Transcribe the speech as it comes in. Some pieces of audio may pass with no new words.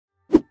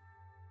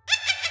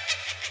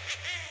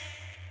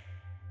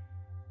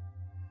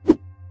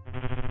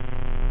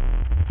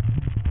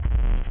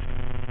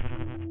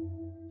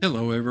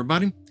Hello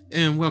everybody,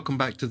 and welcome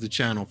back to the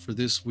channel for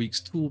this week's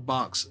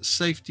Toolbox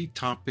Safety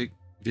Topic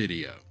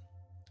video.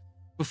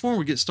 Before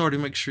we get started,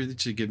 make sure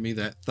that you give me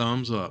that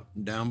thumbs up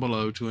down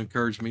below to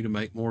encourage me to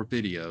make more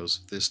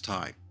videos of this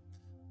type.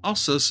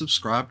 Also,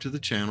 subscribe to the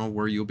channel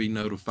where you'll be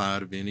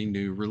notified of any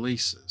new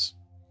releases.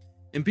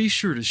 And be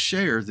sure to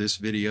share this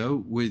video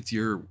with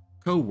your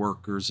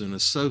co-workers and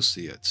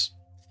associates.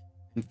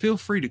 And feel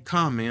free to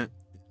comment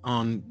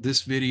on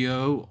this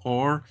video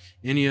or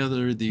any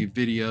other of the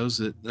videos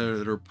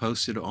that are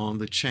posted on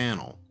the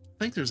channel.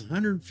 I think there's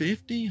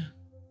 150,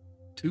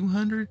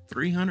 200,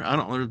 300. I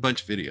don't know. There's a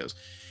bunch of videos.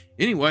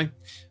 Anyway,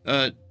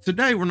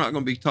 today we're not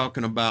going to be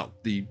talking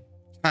about the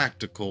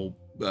tactical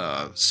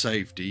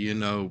safety,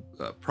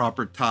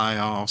 proper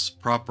tie-offs,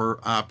 proper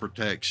eye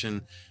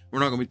protection. We're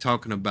not going to be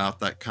talking about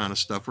that kind of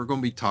stuff. We're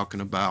going to be talking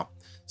about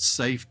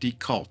safety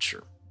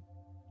culture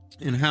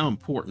and how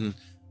important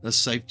a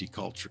safety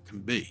culture can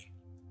be.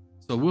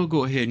 So we'll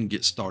go ahead and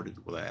get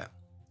started with that.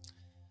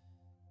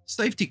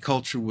 Safety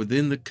culture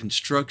within the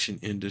construction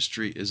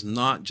industry is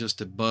not just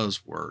a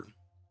buzzword.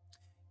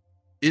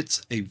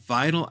 It's a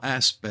vital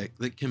aspect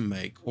that can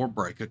make or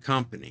break a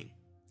company.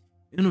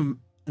 In an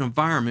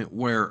environment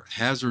where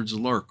hazards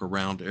lurk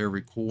around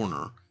every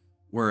corner,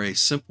 where a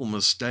simple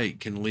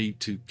mistake can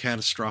lead to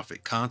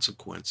catastrophic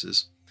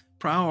consequences,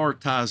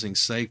 prioritizing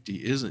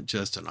safety isn't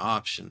just an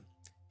option,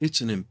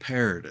 it's an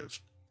imperative.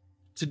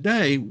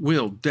 Today,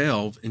 we'll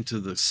delve into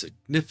the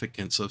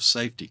significance of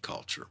safety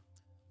culture,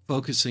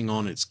 focusing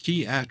on its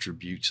key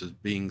attributes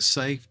of being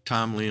safe,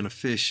 timely, and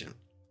efficient.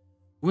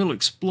 We'll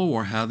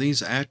explore how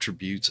these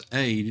attributes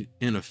aid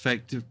in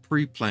effective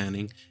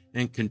pre-planning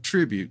and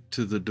contribute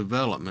to the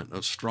development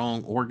of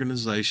strong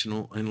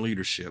organizational and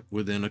leadership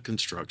within a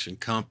construction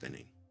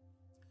company.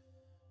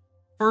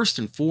 First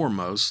and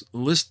foremost,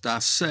 let's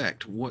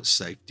dissect what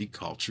safety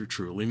culture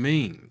truly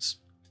means.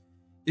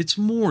 It's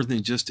more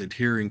than just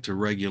adhering to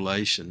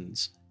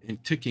regulations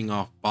and ticking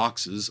off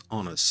boxes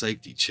on a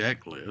safety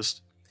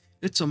checklist.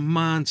 It's a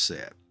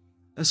mindset,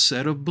 a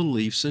set of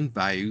beliefs and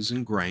values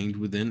ingrained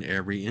within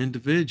every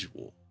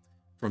individual,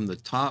 from the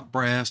top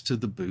brass to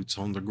the boots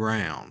on the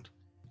ground.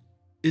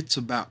 It's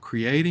about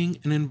creating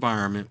an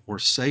environment where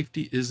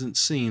safety isn't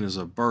seen as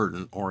a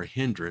burden or a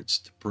hindrance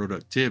to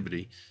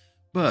productivity,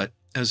 but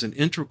as an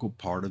integral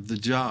part of the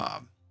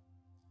job.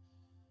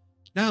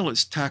 Now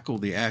let's tackle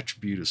the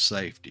attribute of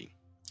safety.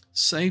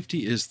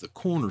 Safety is the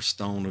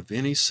cornerstone of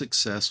any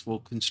successful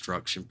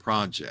construction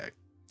project.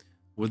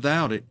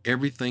 Without it,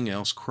 everything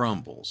else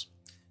crumbles.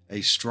 A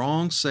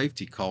strong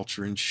safety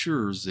culture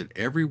ensures that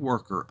every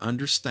worker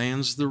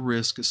understands the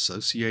risk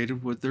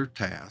associated with their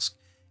task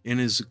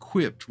and is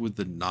equipped with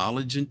the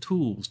knowledge and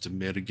tools to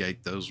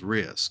mitigate those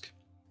risks.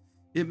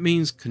 It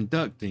means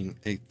conducting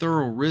a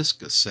thorough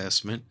risk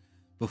assessment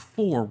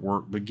before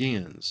work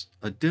begins,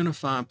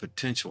 identifying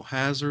potential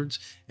hazards,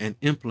 and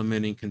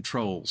implementing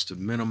controls to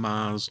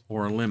minimize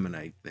or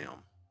eliminate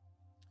them.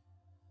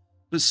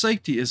 But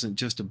safety isn't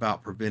just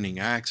about preventing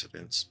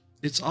accidents.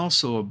 It's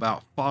also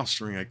about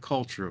fostering a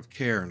culture of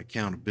care and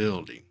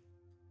accountability.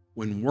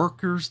 When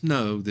workers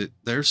know that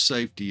their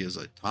safety is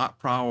a top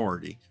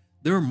priority,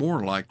 they're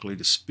more likely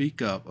to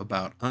speak up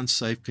about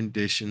unsafe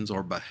conditions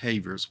or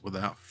behaviors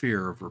without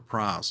fear of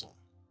reprisal.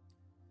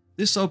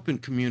 This open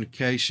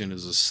communication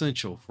is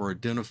essential for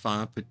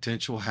identifying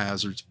potential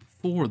hazards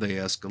before they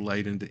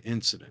escalate into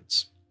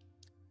incidents.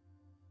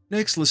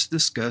 Next, let's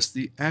discuss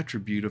the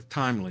attribute of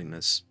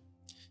timeliness.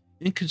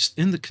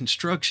 In the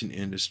construction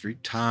industry,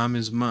 time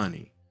is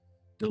money.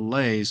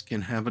 Delays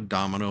can have a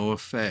domino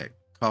effect,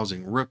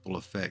 causing ripple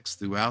effects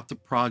throughout the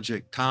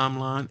project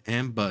timeline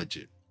and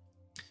budget.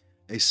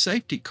 A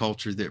safety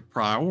culture that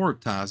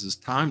prioritizes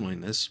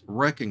timeliness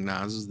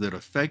recognizes that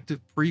effective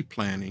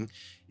pre-planning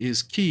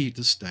is key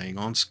to staying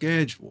on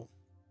schedule.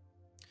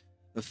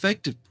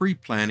 Effective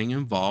pre-planning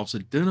involves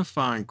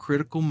identifying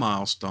critical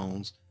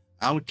milestones,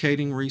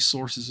 allocating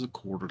resources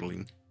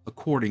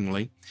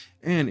accordingly,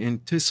 and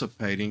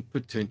anticipating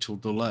potential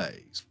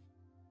delays.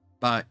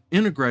 By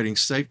integrating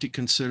safety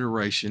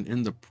consideration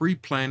in the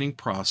pre-planning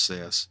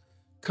process,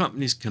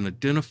 companies can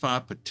identify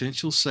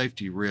potential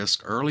safety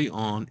risks early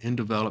on and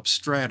develop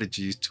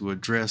strategies to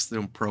address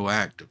them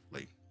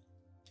proactively.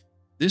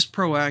 This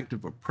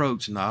proactive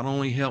approach not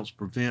only helps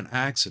prevent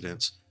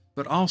accidents,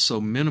 but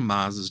also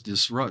minimizes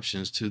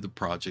disruptions to the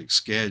project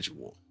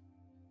schedule.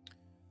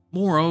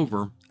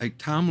 Moreover, a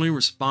timely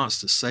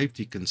response to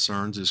safety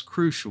concerns is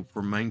crucial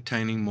for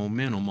maintaining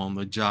momentum on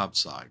the job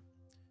site.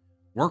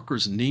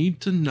 Workers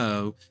need to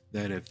know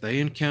that if they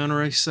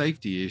encounter a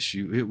safety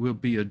issue, it will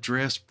be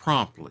addressed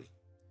promptly.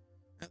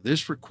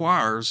 This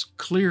requires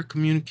clear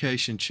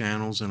communication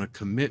channels and a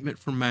commitment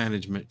from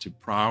management to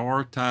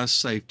prioritize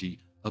safety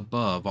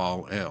above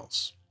all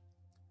else.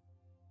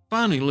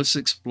 Finally, let's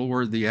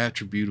explore the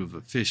attribute of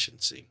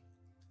efficiency.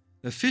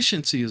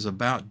 Efficiency is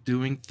about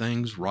doing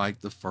things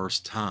right the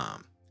first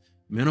time,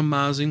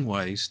 minimizing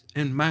waste,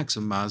 and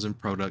maximizing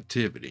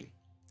productivity.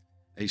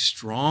 A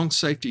strong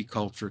safety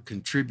culture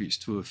contributes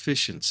to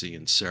efficiency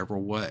in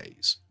several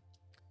ways.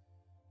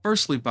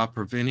 Firstly, by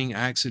preventing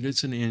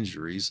accidents and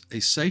injuries,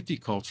 a safety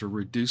culture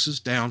reduces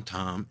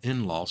downtime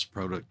and lost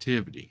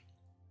productivity.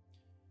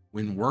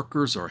 When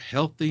workers are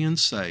healthy and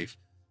safe,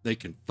 they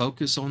can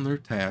focus on their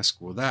task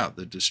without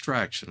the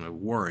distraction of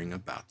worrying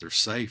about their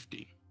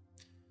safety.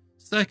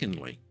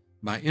 Secondly,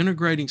 by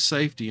integrating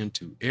safety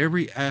into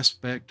every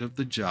aspect of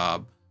the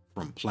job,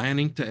 from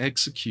planning to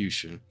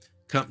execution,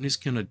 companies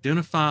can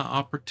identify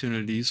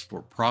opportunities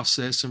for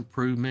process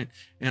improvement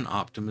and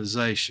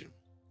optimization.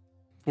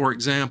 For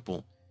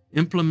example,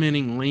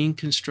 implementing lean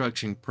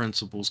construction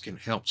principles can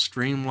help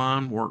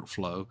streamline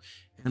workflow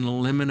and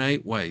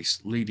eliminate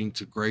waste, leading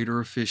to greater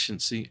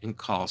efficiency and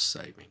cost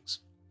savings.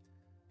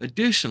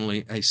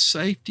 Additionally, a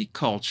safety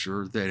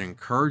culture that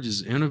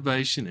encourages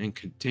innovation and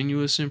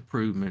continuous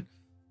improvement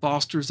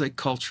fosters a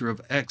culture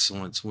of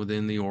excellence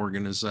within the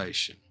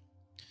organization.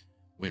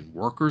 When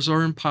workers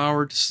are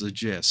empowered to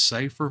suggest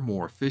safer,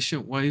 more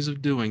efficient ways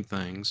of doing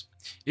things,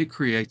 it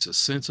creates a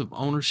sense of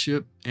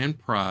ownership and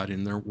pride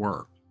in their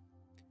work.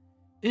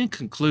 In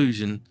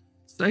conclusion,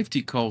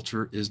 safety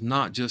culture is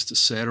not just a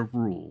set of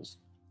rules,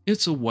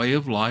 it's a way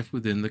of life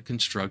within the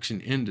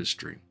construction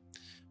industry.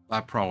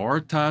 By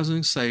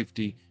prioritizing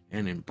safety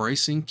and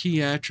embracing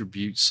key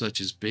attributes such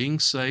as being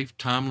safe,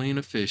 timely, and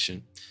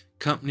efficient,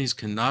 companies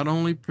can not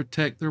only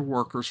protect their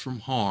workers from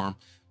harm,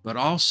 but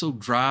also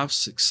drive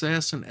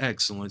success and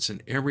excellence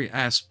in every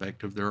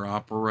aspect of their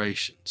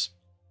operations.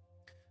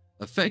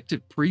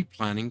 Effective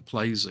pre-planning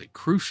plays a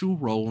crucial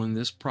role in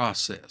this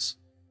process,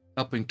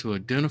 helping to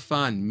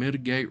identify and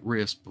mitigate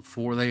risks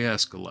before they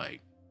escalate.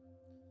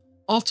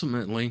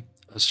 Ultimately,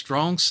 a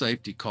strong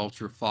safety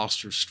culture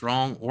fosters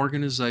strong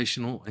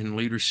organizational and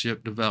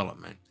leadership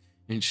development,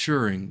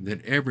 ensuring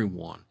that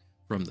everyone,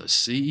 from the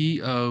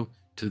CEO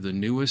to the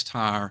newest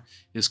hire,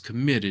 is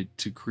committed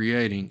to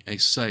creating a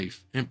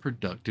safe and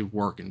productive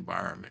work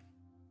environment.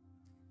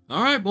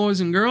 All right, boys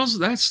and girls,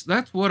 that's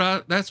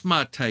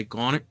my take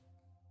on it,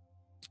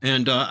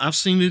 and I've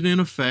seen it in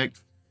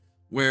effect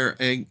where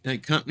a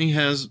company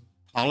has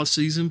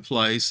policies in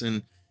place,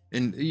 and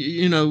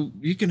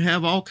you can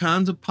have all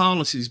kinds of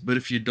policies, but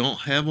if you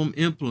don't have them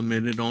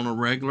implemented on a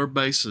regular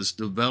basis,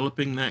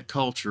 developing that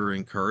culture,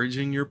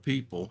 encouraging your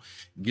people,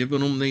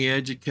 giving them the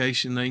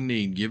education they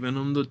need, giving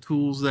them the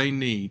tools they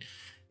need,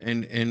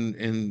 and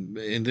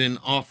then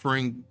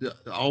offering,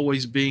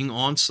 always being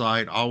on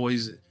site,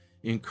 always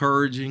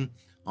encouraging,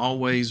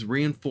 always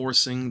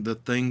reinforcing the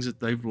things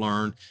that they've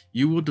learned,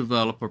 you will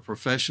develop a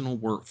professional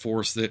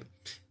workforce that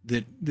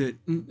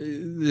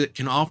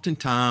can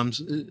oftentimes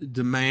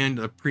demand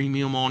a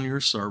premium on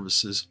your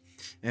services,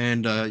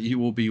 and you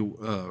will be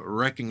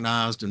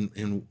recognized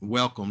and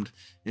welcomed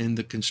in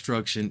the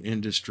construction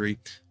industry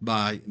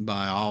by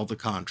all the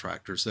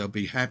contractors. They'll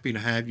be happy to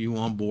have you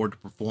on board to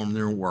perform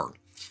their work.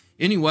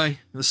 Anyway,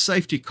 the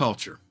safety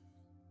culture,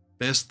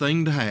 best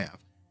thing to have.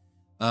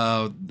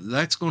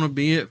 That's going to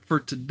be it for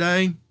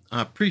today.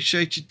 I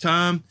appreciate your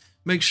time.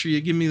 Make sure you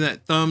give me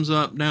that thumbs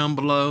up down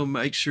below.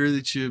 Make sure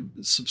that you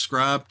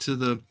subscribe to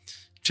the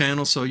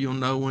channel so you'll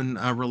know when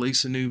I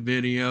release a new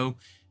video.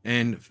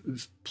 And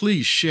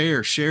please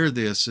share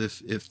this.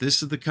 If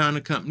this is the kind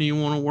of company you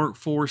want to work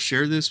for,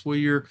 share this with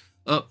your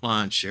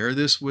upline. Share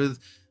this with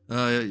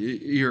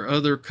your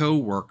other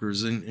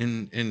co-workers,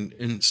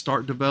 and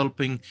start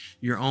developing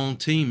your own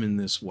team in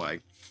this way.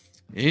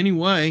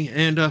 Anyway,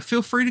 and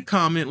feel free to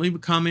comment. Leave a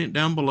comment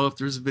down below if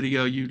there's a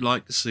video you'd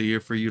like to see, or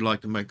if you'd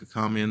like to make a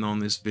comment on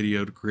this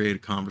video to create a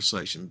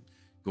conversation.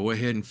 Go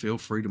ahead and feel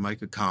free to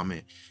make a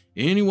comment.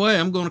 Anyway,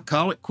 I'm going to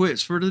call it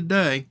quits for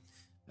today.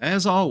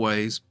 As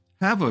always,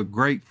 have a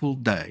grateful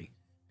day,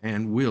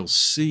 and we'll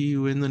see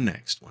you in the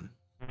next one.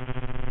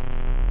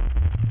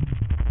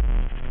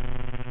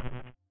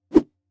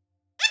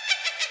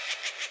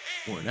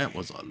 Boy, that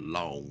was a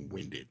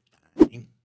long-winded thing.